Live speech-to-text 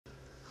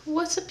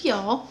What's up,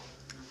 y'all?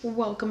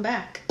 Welcome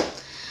back.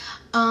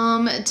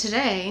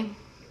 Today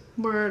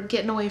we're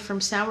getting away from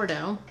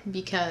sourdough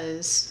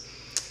because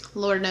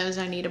Lord knows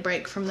I need a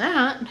break from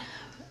that.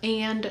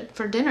 And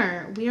for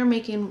dinner, we are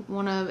making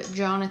one of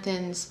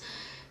Jonathan's,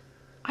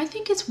 I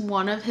think it's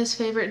one of his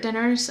favorite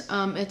dinners.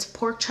 It's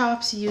pork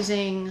chops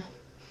using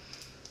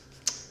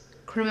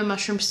cream and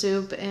mushroom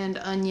soup and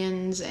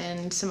onions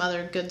and some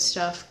other good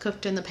stuff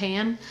cooked in the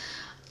pan.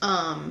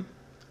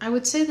 I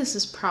would say this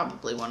is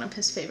probably one of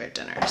his favorite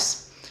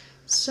dinners.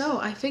 So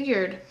I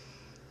figured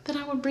that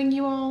I would bring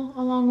you all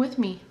along with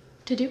me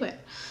to do it.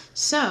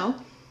 So,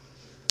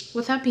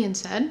 with that being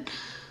said,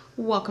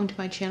 welcome to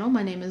my channel.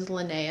 My name is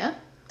Linnea.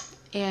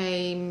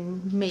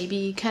 I'm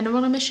maybe kind of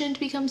on a mission to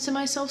become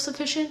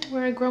semi-self-sufficient,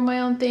 where I grow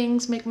my own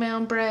things, make my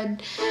own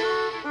bread,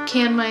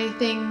 can my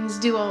things,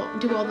 do all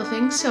the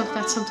things. So if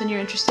that's something you're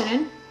interested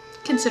in,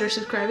 consider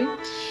subscribing.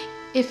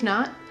 If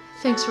not,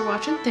 thanks for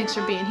watching. Thanks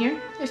for being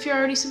here. If you're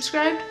already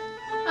subscribed,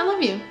 I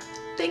love you.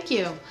 Thank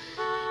you.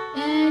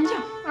 And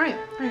yeah, all right,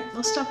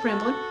 let's stop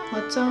rambling.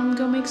 Let's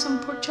go make some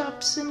pork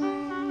chops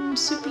and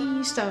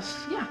soupy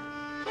stuff. Yeah.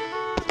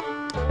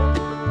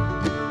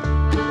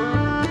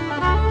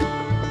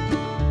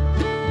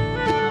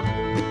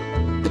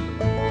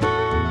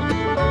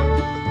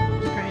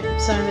 All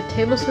right, so I have a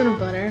tablespoon of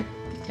butter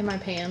in my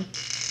pan,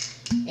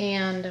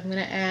 and I'm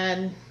gonna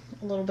add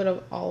a little bit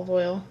of olive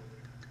oil.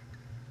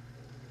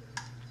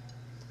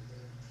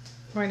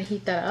 We're gonna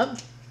heat that up,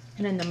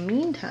 and in the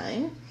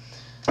meantime,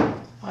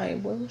 I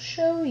will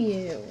show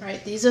you. All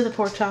right, these are the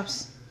pork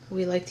chops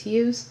we like to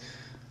use.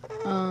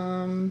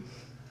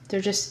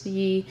 They're just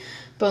the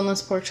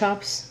boneless pork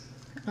chops.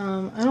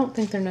 I don't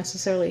think they're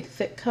necessarily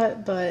thick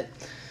cut, but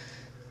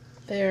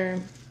they're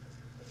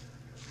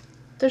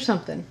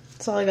something.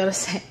 That's all I gotta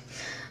say.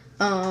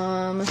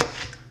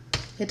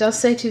 It does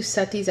say to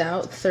set these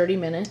out 30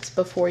 minutes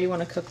before you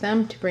want to cook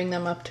them to bring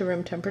them up to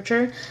room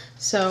temperature.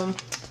 So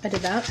I did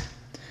that.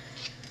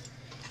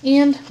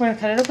 And we're gonna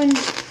cut it open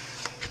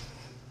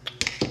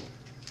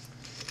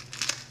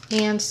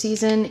and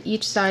season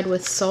each side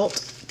with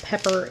salt,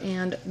 pepper,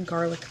 and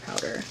garlic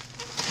powder.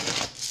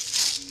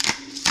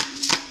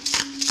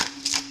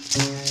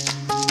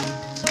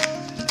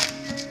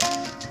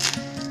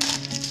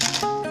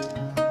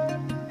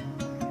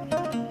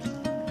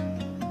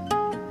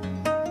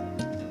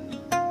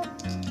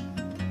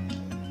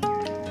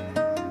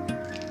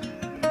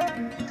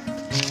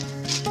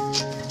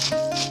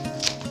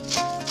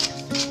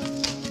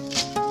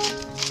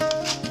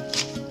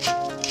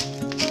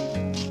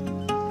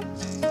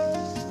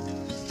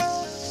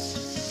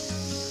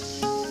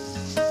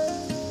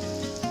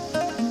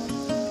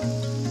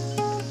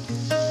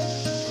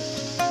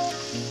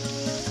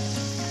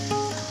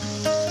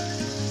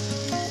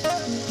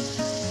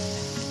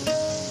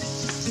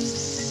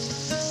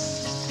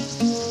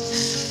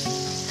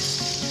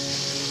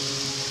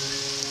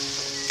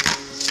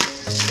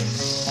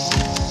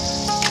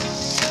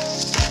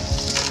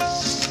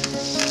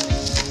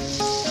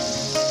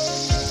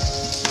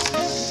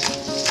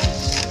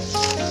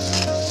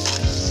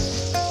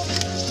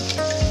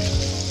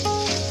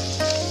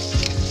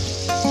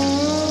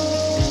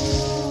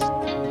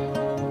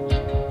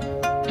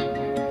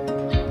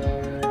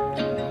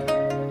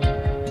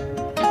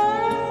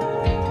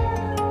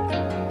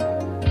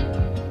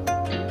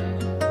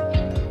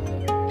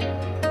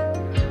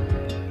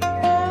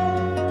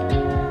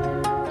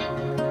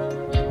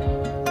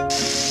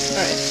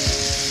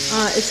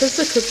 It says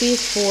to cook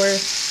these for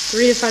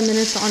 3 to 5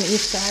 minutes on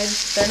each side.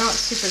 They're not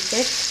super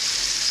thick,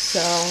 so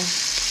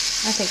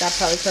I think I'll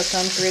probably cook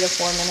them 3 to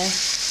 4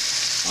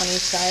 minutes on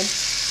each side.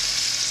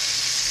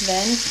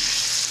 Then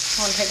I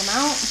want to take them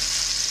out.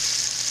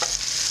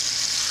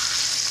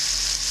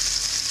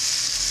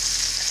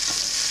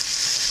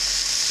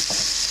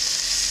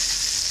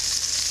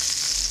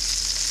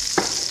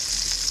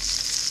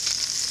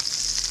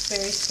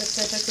 Very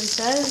specifically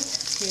says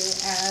to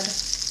add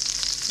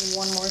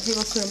 1 more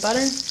tablespoon of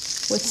butter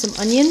with some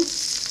onion.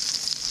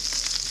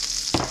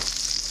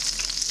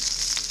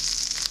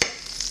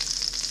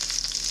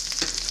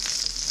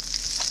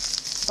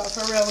 But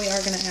for real, we are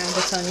going to add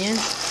this onion.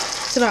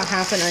 It's about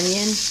half an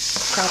onion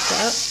chopped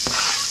up.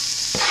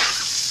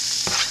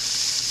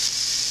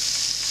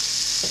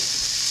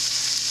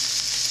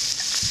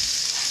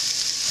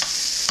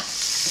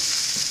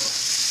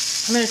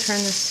 I'm going to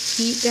turn this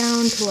heat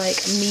down to like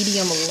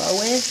medium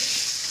lowish.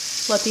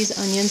 Let these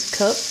onions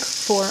cook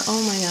for,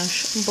 oh my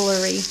gosh,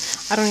 blurry.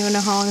 I don't even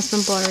know how long it's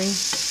been blurry.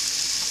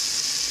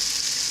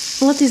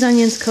 Let these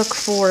onions cook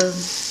for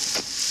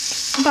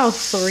about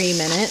 3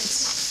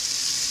 minutes.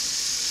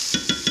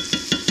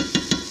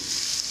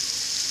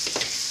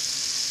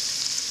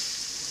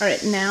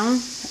 Alright, now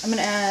I'm going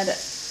to add,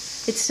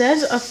 it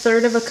says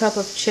 1/3 cup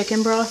of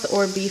chicken broth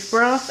or beef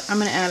broth. I'm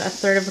going to add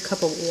 1/3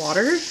 cup of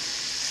water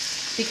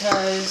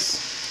because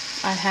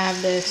I have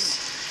this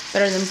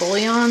better than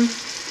bouillon.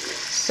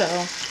 So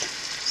I'm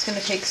just going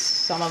to take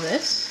some of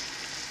this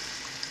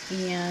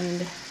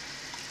and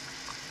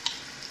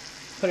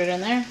put it in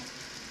there.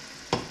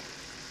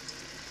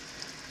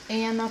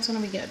 And that's gonna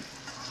be good.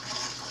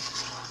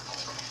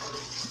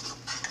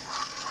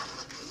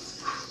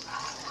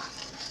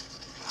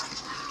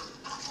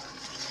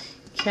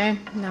 Okay,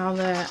 now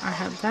that I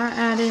have that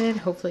added,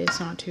 hopefully it's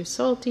not too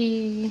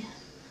salty,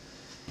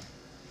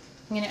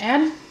 I'm gonna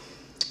add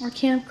our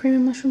can of cream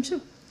and mushroom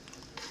soup.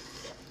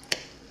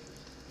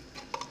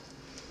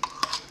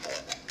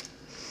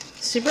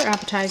 Super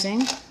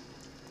appetizing.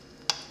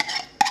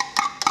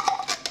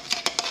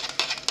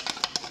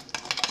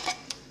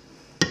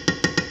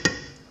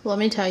 Let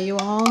me tell you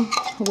all,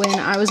 when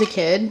I was a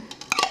kid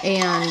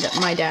and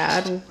my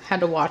dad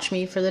had to watch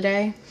me for the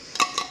day,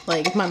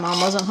 like if my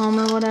mom wasn't home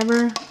or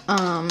whatever,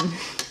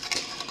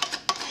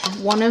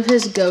 one of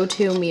his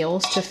go-to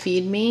meals to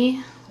feed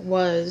me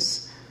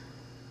was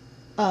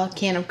a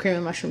can of cream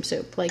and mushroom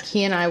soup. Like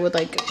he and I would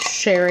like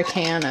share a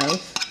can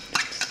of,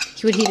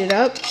 he would heat it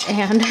up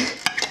and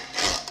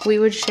we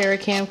would share a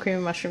can of cream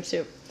and mushroom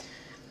soup.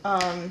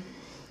 And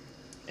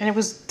it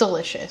was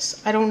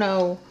delicious. I don't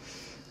know,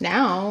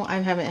 now I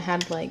haven't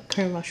had like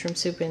cream and mushroom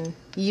soup in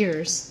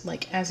years,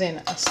 like as in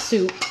a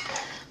soup.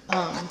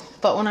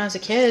 But when I was a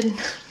kid,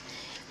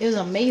 it was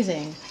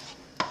amazing.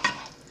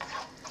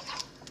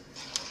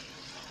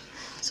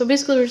 So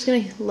basically we're just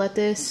gonna let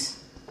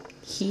this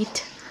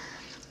heat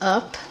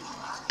up.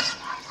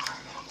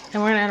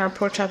 And we're gonna add our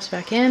pork chops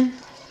back in.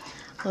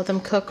 Let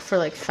them cook for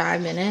like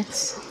 5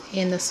 minutes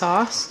in the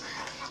sauce.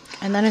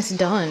 And then it's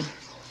done.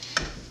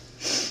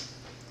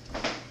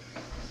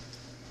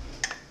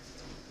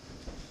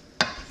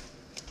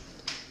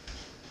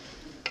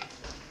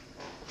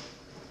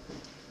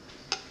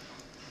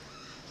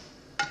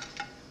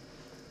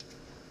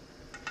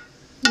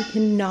 You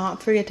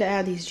cannot forget to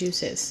add these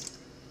juices.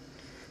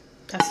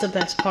 That's the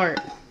best part.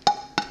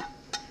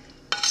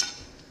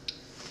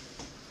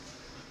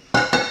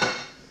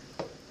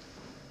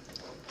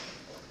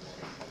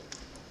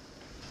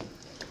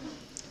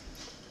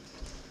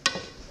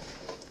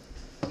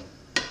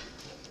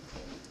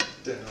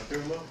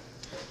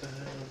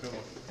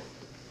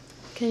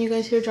 Can you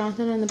guys hear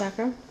Jonathan in the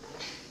background?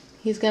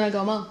 He's gonna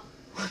go mow.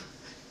 I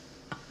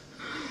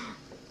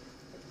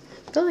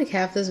feel like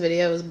half this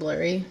video is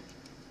blurry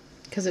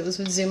because it was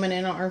zooming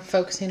in or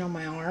focusing on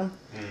my arm.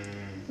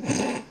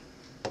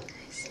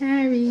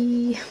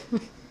 Sorry.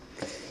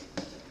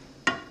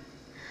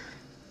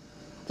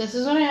 This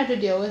is what I have to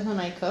deal with when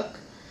I cook.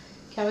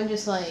 Kevin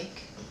just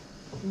like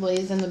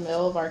lays in the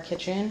middle of our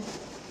kitchen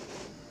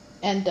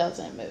and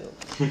doesn't move.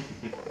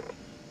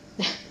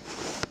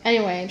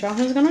 Anyway,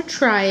 Jonathan's gonna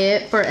try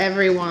it for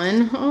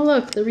everyone. Oh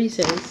look, the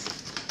Reese's.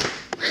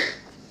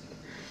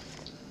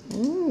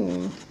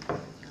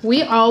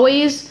 We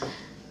always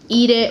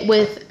eat it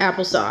with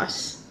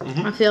applesauce.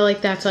 I feel like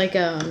that's like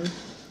I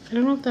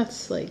don't know if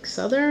that's like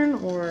Southern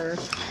or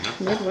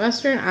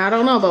Midwestern. I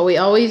don't know, but we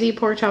always eat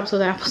pork chops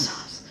with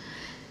applesauce.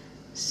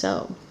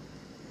 So,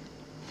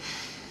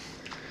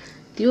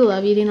 do you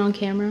love eating on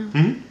camera?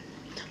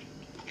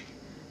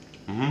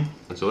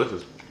 It's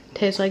delicious.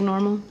 Tastes like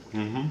normal?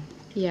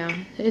 Yeah,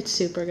 it's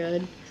super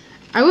good.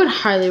 I would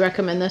highly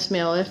recommend this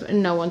meal if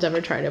no one's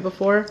ever tried it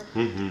before.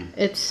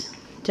 It's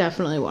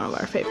definitely one of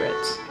our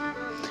favorites.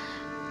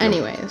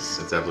 Anyways.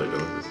 It's absolutely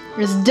delicious.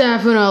 It's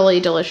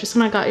definitely delicious.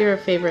 And I got your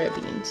favorite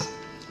beans.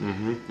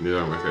 These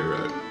are my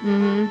favorite.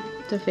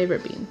 The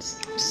favorite beans.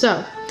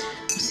 So,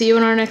 see you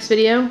in our next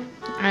video.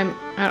 I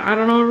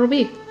don't know what it'll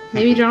be.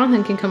 Maybe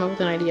Jonathan can come up with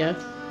an idea.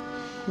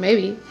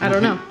 Maybe. I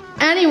don't know.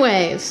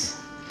 Anyways,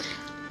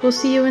 we'll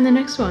see you in the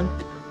next one.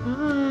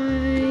 Bye.